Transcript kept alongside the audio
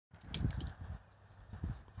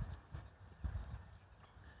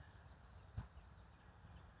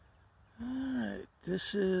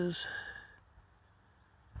This is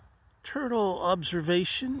Turtle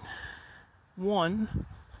Observation 1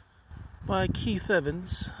 by Keith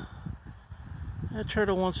Evans. That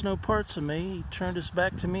turtle wants no parts of me. He turned his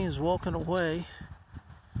back to me, is walking away.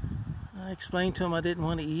 I explained to him I didn't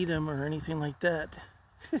want to eat him or anything like that.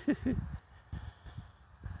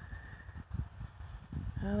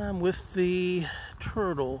 And I'm with the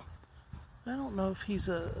turtle. I don't know if he's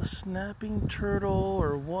a snapping turtle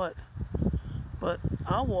or what, but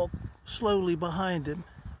I'll walk slowly behind him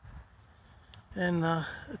and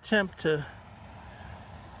attempt to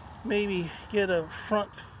maybe get a front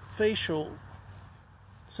facial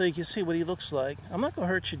so you can see what he looks like. I'm not going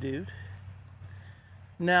to hurt you, dude.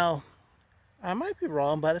 Now, I might be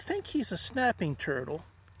wrong, but I think he's a snapping turtle.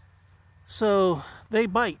 So, they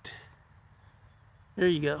bite. There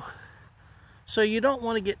you go. So you don't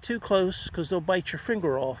want to get too close because they'll bite your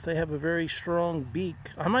finger off. They have a very strong beak.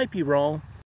 I might be wrong.